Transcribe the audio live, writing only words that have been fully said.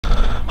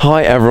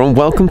Hi everyone,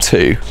 welcome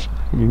to,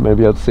 you may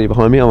be able to see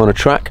behind me, I'm on a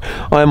track.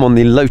 I am on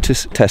the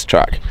Lotus test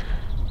track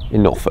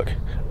in Norfolk,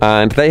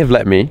 and they have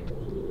let me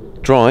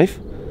drive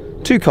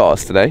two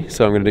cars today,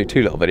 so I'm going to do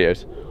two little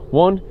videos.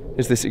 One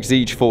is this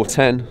Exige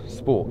 410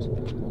 Sport,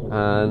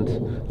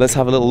 and let's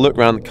have a little look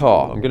around the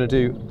car. I'm going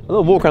to do a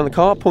little walk around the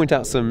car, point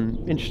out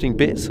some interesting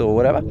bits or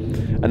whatever,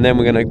 and then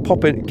we're going to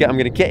pop in, I'm going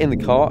to get in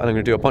the car and I'm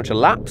going to do a bunch of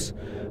laps.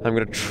 I'm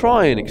going to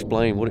try and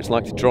explain what it's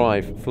like to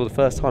drive for the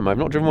first time. I've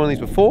not driven one of these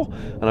before,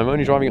 and I'm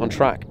only driving it on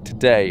track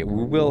today.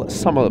 We will at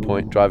some other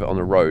point drive it on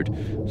the road,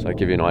 so I'll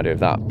give you an idea of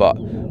that. But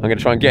I'm going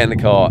to try and get in the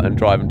car and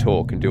drive and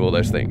talk and do all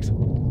those things.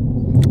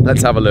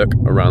 Let's have a look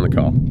around the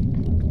car.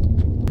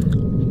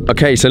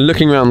 Okay, so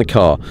looking around the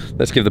car,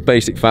 let's give the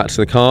basic facts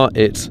of the car.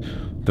 It's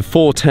the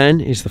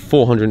 410 is the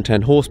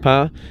 410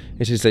 horsepower.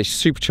 It is a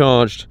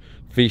supercharged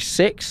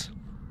V6.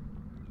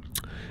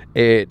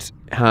 It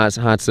has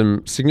had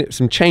some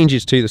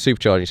changes to the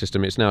supercharging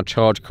system. It's now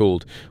charge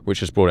cooled, which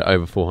has brought it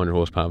over 400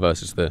 horsepower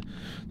versus the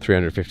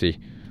 350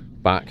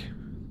 back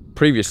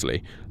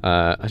previously.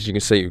 As you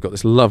can see, we've got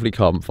this lovely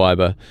carbon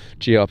fiber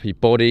GRP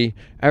body.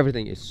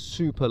 Everything is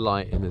super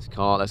light in this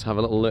car. Let's have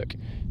a little look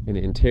in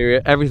the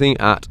interior. Everything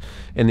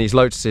in these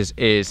Lotuses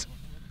is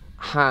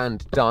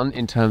hand done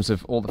in terms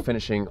of all the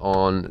finishing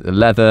on the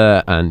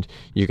leather, and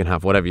you can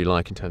have whatever you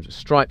like in terms of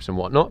stripes and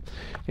whatnot.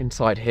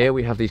 Inside here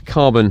we have these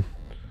carbon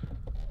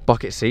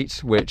bucket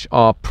seats, which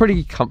are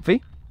pretty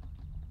comfy,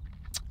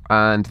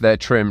 and they're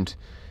trimmed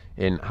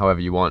in however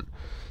you want.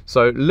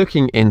 So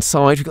looking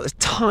inside, we've got this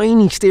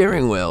tiny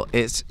steering wheel.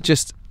 It's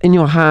just in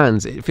your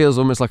hands. It feels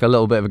almost like a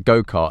little bit of a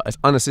go-kart. It's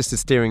unassisted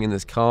steering in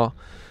this car,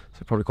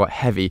 so probably quite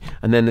heavy.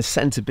 And then the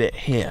center bit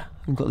here,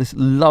 we've got this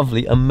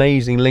lovely,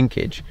 amazing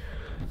linkage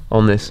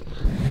on this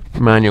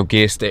manual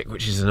gear stick,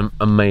 which is an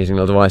amazing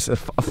little device. A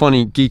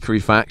funny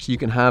geekery fact, you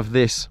can have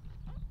this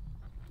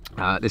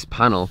this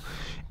panel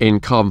in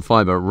carbon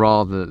fiber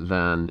rather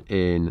than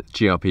in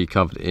GRP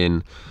covered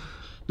in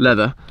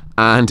leather,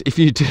 and if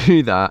you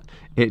do that,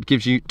 it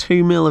gives you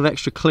 2 mil of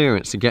extra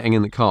clearance to getting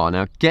in the car.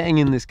 Now, getting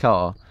in this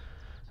car,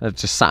 I've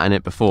just sat in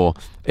it before,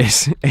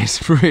 it's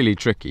really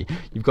tricky.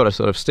 You've got to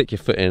sort of stick your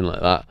foot in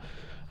like that,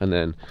 and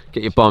then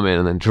get your bum in,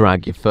 and then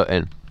drag your foot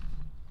in.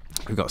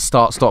 We've got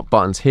start stop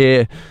buttons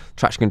here,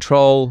 traction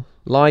control,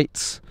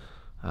 lights,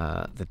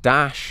 the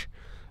dash,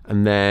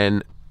 and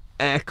then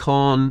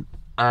aircon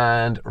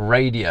and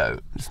radio.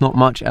 There's not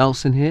much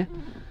else in here.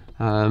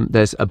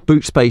 There's a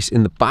boot space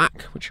in the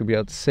back, which you'll be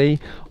able to see.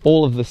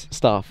 All of this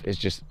stuff is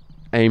just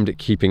aimed at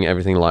keeping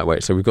everything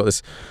lightweight. So we've got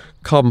this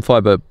carbon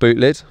fiber boot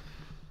lid,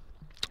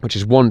 which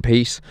is one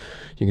piece.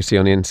 You can see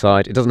on the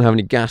inside, it doesn't have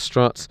any gas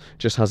struts,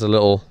 just has a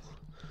little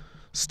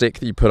stick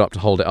that you put up to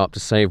hold it up to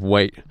save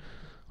weight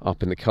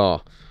up in the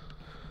car.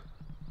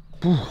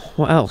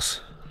 What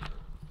else?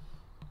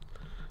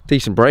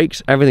 Decent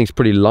brakes, everything's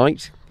pretty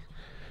light.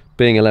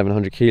 Being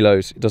 1100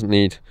 kilos, it doesn't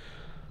need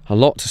a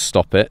lot to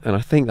stop it, and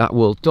I think that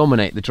will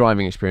dominate the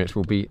driving experience.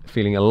 We'll be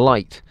feeling a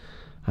light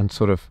and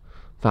sort of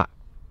that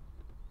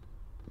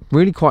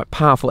really quite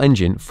powerful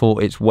engine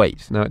for its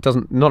weight. Now, it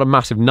doesn't, not a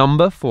massive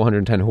number,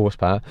 410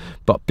 horsepower,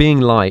 but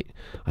being light,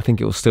 I think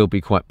it will still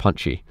be quite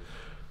punchy.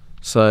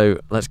 So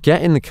let's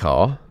get in the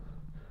car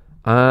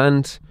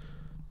and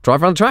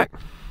drive around the track.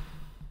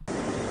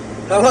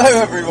 Hello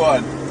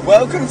everyone,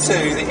 welcome to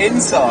the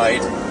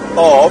inside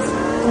of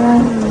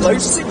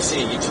Lotus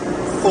Exige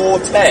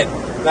 410.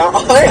 Now,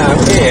 I am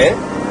here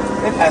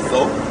in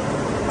Ethel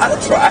at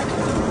the track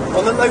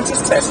on the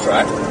Lotus test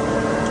track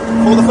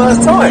for the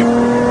first time.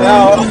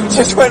 Now, I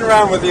just went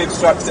around with the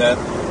instructor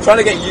trying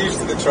to get used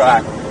to the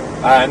track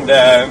and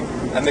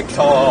the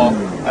car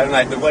and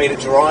like the way to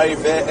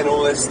drive it and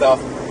all this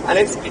stuff. And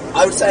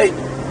I would say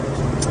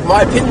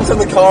my opinions on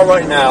the car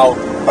right now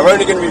are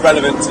only going to be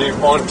relevant to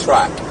on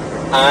track.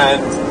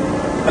 And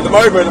at the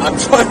moment, I'm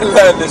trying to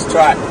learn this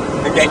track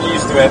and get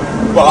used to it,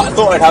 but I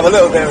thought I'd have a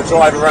little bit of a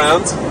drive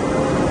around.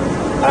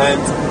 And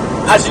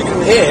as you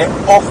can hear,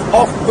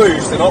 off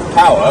boost and off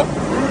power,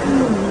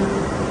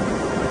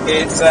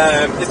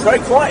 it's very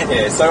quiet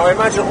here. So I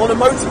imagine on a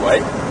motorway,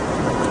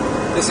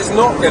 this is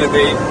not going to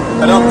be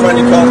an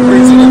up-friendly car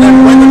cruising. And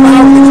then when the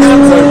valve, the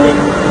cam's open,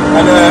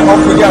 and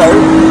off we go,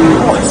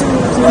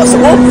 that's a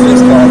lot for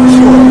this car for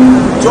sure.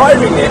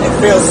 Driving it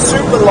feels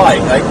super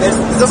light. Like it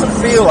doesn't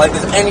feel like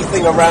there's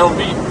anything around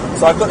me.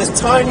 So I've got this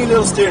tiny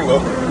little steering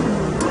wheel.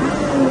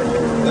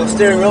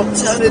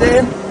 Turn it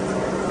in.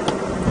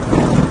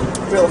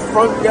 Feel the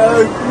front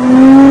go.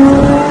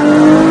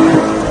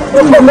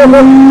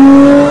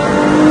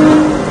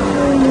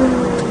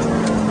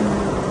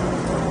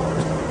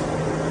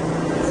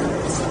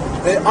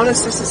 The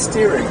unassisted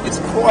steering is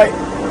quite,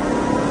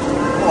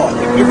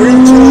 it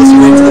really draws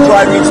you into the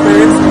driving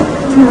experience.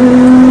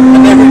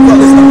 And then we've got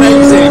this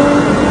amazing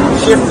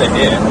shifter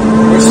here,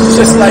 which is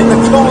just like the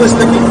coolest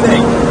looking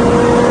thing.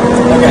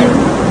 Okay,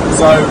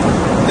 so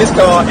this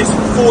car is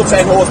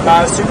 410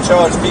 horsepower,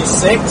 supercharged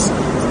V6,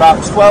 it's about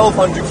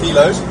 1200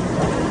 kilos.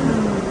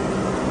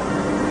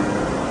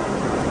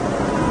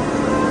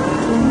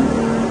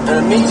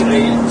 And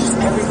immediately, just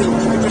everything, you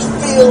can just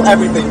feel feel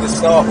everything to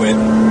start with.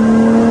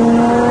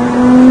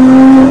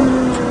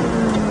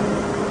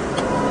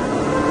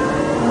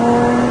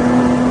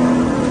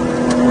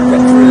 Get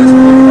through this a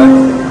little bit.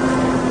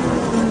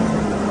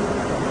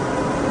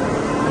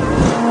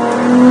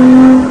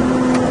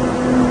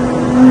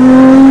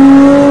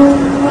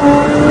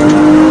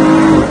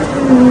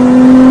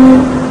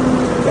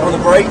 Get on the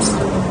brakes,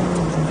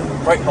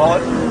 brake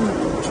hard,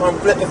 try and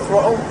flip the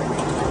throttle.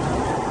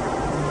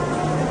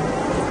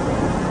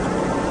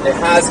 It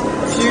has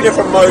a few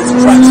different modes of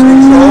traction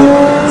control.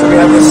 So we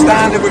have the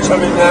standard, which I'm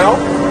in now,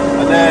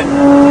 and then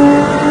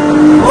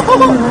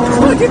it's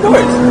quite a good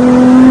noise.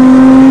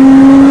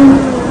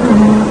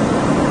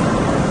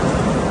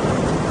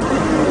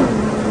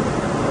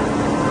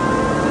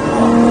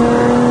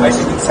 As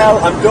you can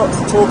tell, I'm not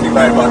talking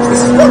very much.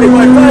 This is probably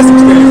my first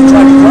experience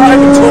trying to drive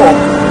and talk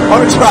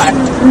on a track,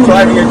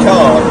 driving a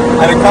car,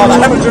 and a car that I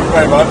haven't driven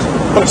very much,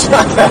 on a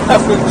track that I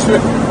haven't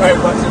driven very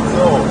much at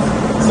all.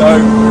 So,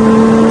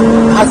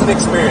 as an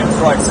experience,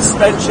 right,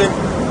 suspension,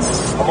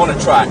 I'm on a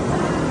track.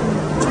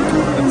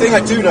 The thing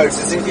I do notice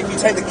is if you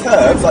take the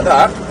curves like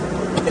that,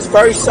 it's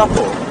very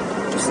supple.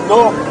 It's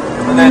not,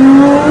 and then,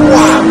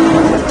 wham,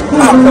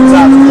 power comes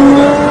out the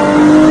corner.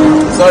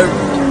 So,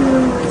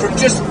 from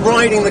just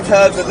riding the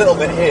curves a little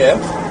bit here,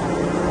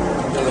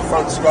 and the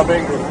front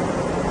scrubbing, a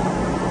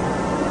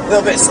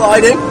little bit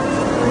sliding,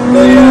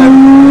 the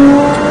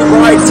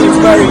ride seems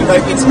very,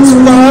 like, it's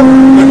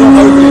firm, but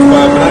not overly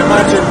firm, and I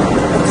imagine,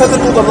 because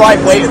of all the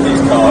light weight of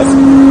these cars,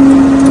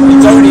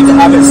 you don't need to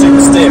have it super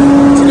stiff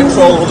to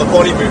control all the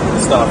body movement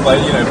and stuff.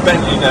 Like, you know,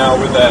 Bentley now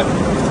with their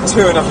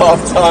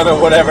 2.5 ton or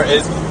whatever it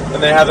is,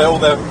 and they have all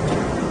the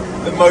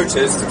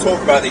motors to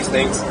talk about these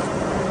things.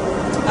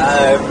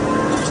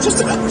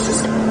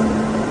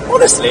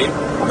 Honestly,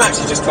 I'm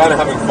actually just kind of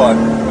having fun,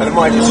 and I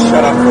might just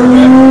shut up for a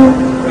bit,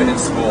 put it in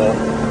sport,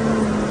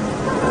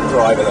 and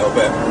drive a little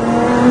bit.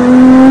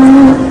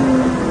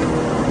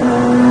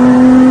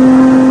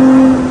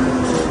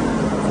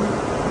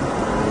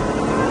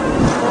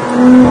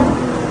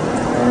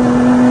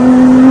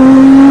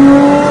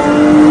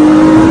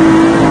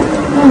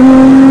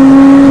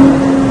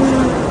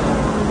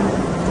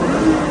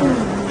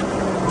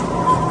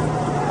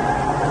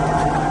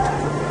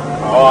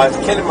 Oh, it's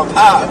killing my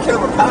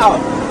power.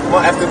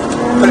 Might have to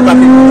put it back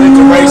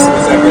into race in a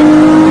second.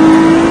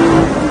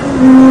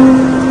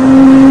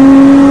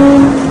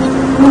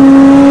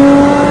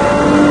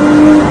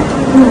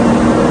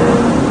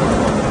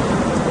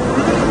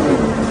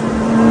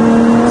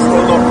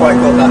 Still not quite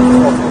got that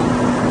throttle.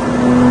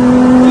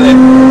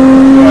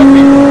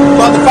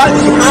 But the fact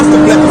that you have to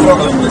flip the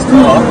throttle in this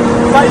car,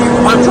 the fact that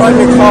I'm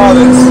driving a car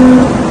that's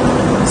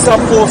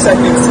sub 4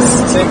 seconds to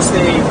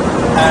 60,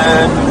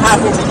 and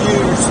having to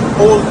use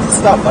all of the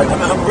stuff, like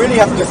I'm really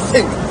having to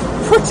think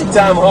pretty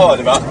damn hard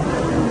about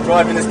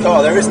driving this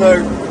car. There is no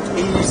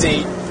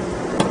easy.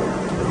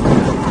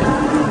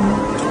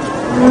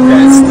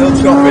 Okay, it's still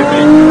chopping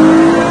me.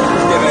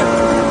 Give it,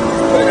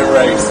 put it in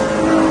race.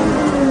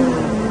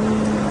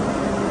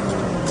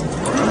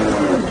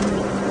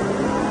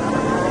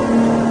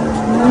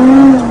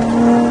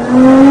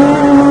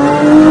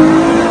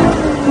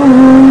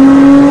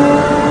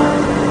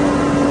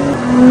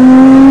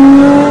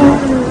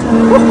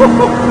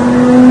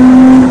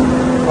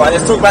 Right,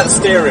 let's talk about the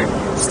steering.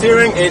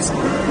 Steering is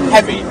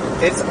heavy.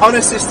 It's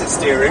unassisted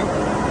steering,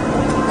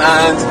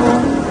 and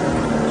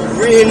you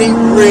really,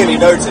 really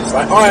notice.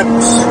 Like, I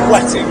am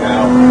sweating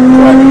now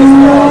driving this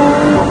car.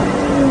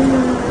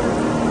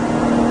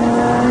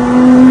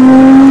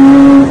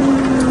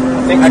 I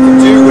think I can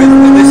do with,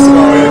 in this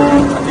scenario,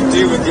 I can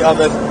do with the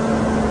other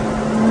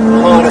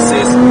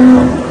harnesses.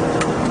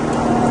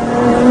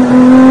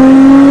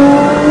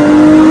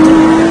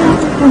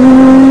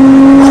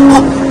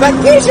 That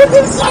gives you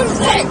this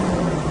something!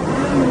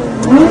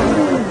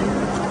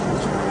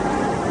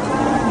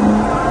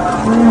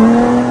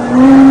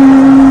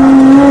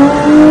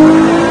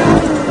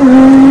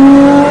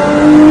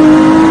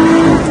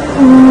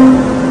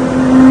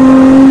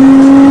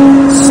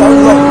 So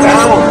locked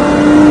down.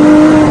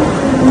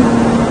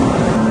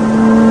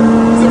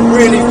 It's a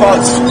really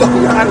fast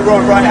hand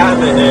rod right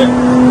hander here. I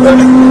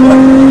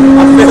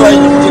feel like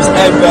you can just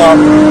end up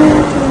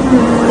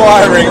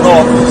firing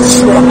off the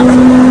track if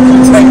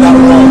you take that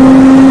wrong.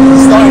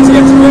 Starting to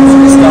get to grips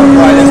with this stuff.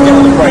 Right, let's get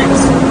on the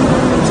brakes.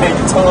 Change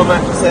the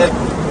tarmac instead.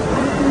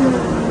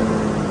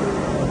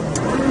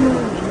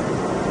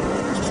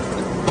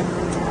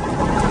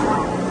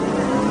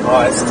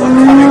 Oh, it's still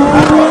coming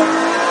power.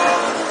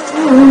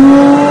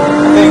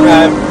 I think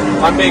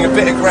I'm being a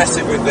bit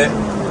aggressive with the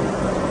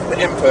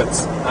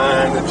inputs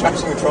and the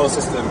traction control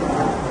system.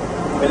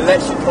 It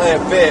lets you play a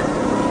bit,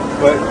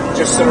 but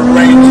just sort of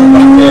reins you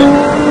back in.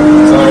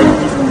 So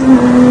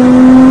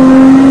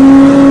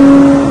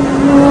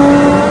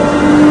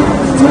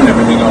turn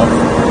everything off.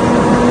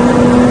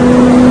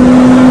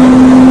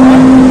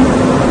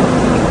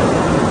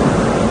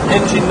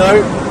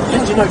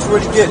 Engine note's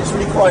really good. It's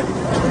really quite.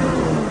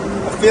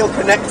 I feel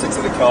connected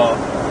to the car.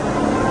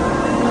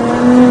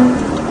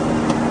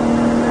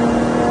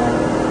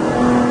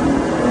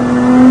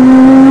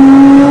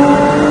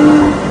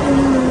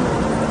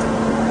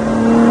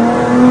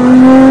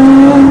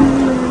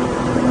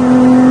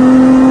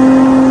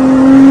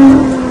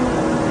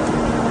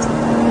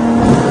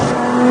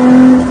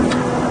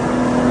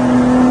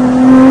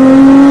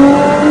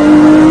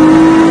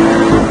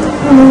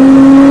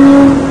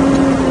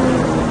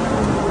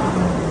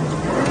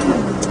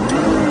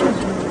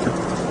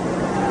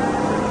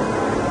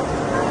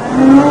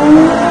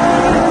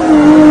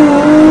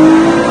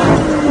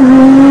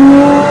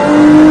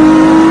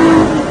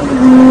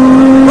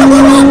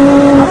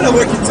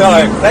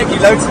 time. Thank you,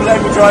 Lotus, for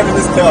letting me drive in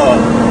this car.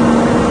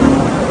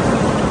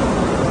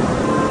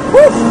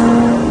 Woo!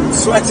 I'm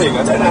sweating.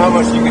 I don't know how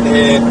much you can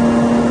hear.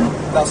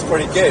 That's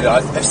pretty good.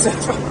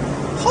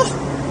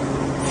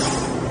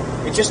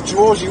 It just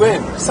draws you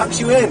in, sucks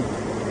you in.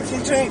 If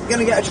you're going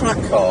to get a track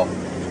car,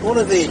 one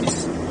of these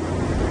is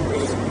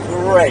a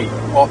great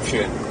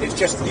option. It's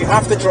just, you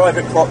have to drive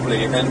it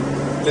properly, and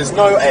there's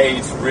no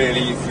aids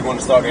really if you want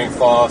to start going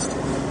fast.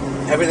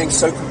 Everything's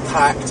so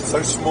compact,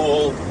 so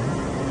small.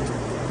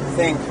 I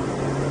think,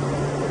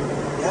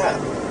 yeah,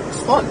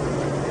 it's fun.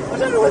 I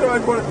don't know whether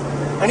I'd want to,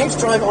 I need to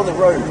drive it on the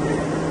road,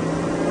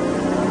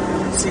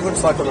 see what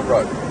it's like on the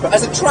road. But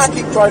as a track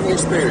driving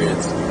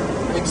experience,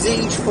 an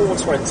Exige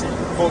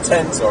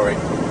 410, sorry,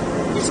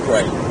 is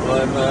great.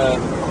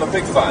 I'm a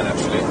big fan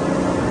actually.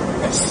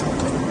 Yes.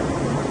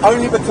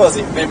 Only because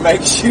it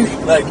makes you,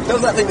 like, it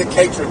does that thing that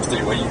caterers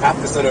do where you have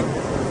to sort of,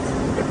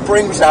 it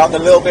brings out the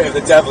little bit of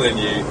the devil in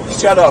you. You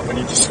shut up and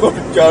you just sort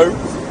of go,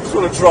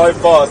 sort of drive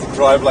fast and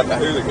drive like a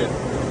hooligan.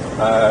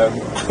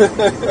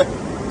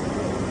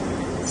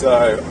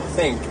 So I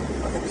think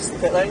this is the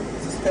pit lane.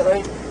 Is this the pit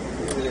lane?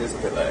 It is the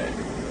pit lane.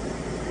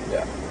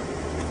 Yeah.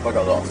 I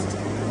got lost.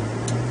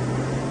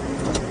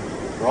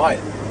 Right,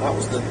 that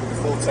was the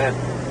 410.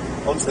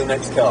 On to the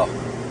next car.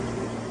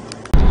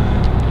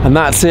 And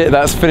that's it,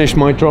 that's finished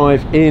my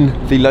drive in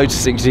the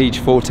Lotus Exige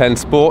 410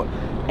 Sport.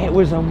 It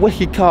was a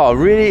wicked car,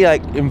 really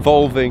like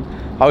involving.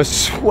 I was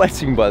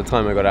sweating by the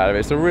time I got out of it.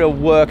 It's a real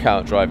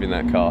workout driving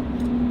that car.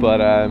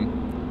 But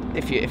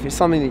if it's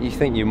something that you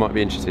think you might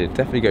be interested in,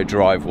 definitely go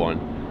drive one.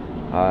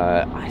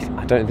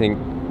 I don't think,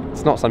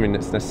 it's not something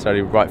that's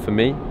necessarily right for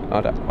me. I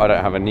don't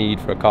have a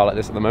need for a car like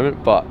this at the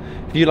moment, but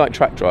if you like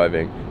track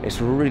driving, it's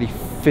a really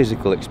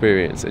physical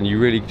experience, and you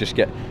really just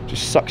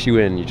sucks you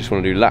in. You just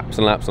want to do laps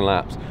and laps and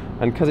laps.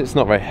 And because it's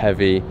not very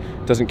heavy,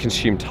 it doesn't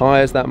consume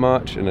tyres that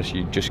much unless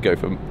you just go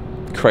for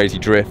crazy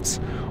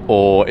drifts,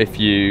 or if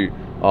you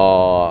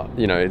are,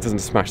 you know, it doesn't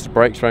smash the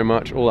brakes very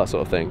much, all that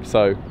sort of thing.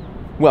 So,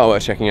 well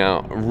worth checking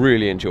out.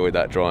 Really enjoyed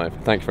that drive.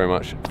 Thank you very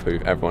much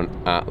to everyone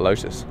at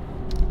Lotus.